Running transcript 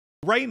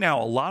Right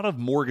now, a lot of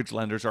mortgage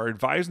lenders are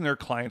advising their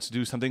clients to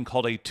do something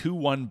called a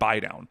 2-1 buy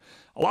down.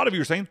 A lot of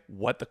you are saying,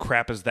 what the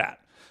crap is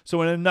that?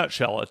 So in a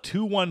nutshell, a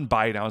 2-1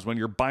 buy down is when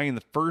you're buying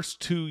the first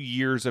 2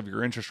 years of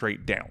your interest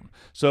rate down.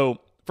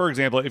 So for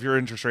example, if your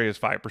interest rate is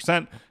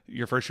 5%,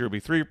 your first year will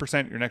be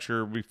 3%, your next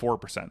year will be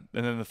 4%,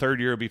 and then the third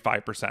year will be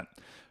 5%.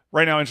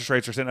 Right now, interest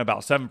rates are sitting at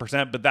about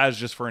 7%, but that is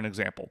just for an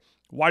example.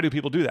 Why do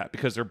people do that?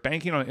 Because they're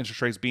banking on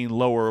interest rates being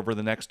lower over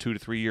the next 2 to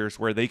 3 years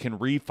where they can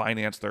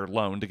refinance their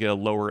loan to get a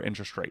lower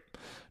interest rate.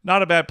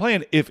 Not a bad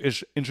plan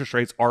if interest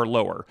rates are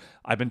lower.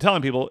 I've been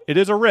telling people it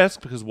is a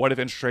risk because what if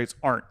interest rates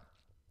aren't?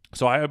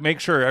 So I make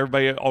sure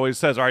everybody always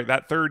says, all right,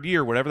 that third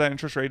year, whatever that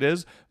interest rate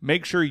is,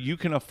 make sure you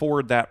can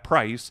afford that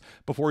price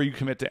before you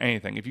commit to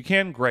anything. If you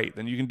can, great,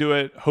 then you can do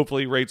it.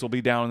 Hopefully rates will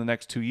be down in the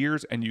next 2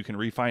 years and you can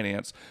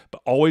refinance,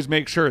 but always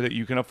make sure that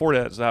you can afford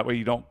it so that way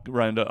you don't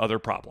run into other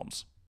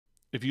problems.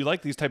 If you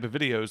like these type of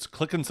videos,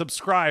 click and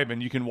subscribe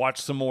and you can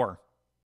watch some more.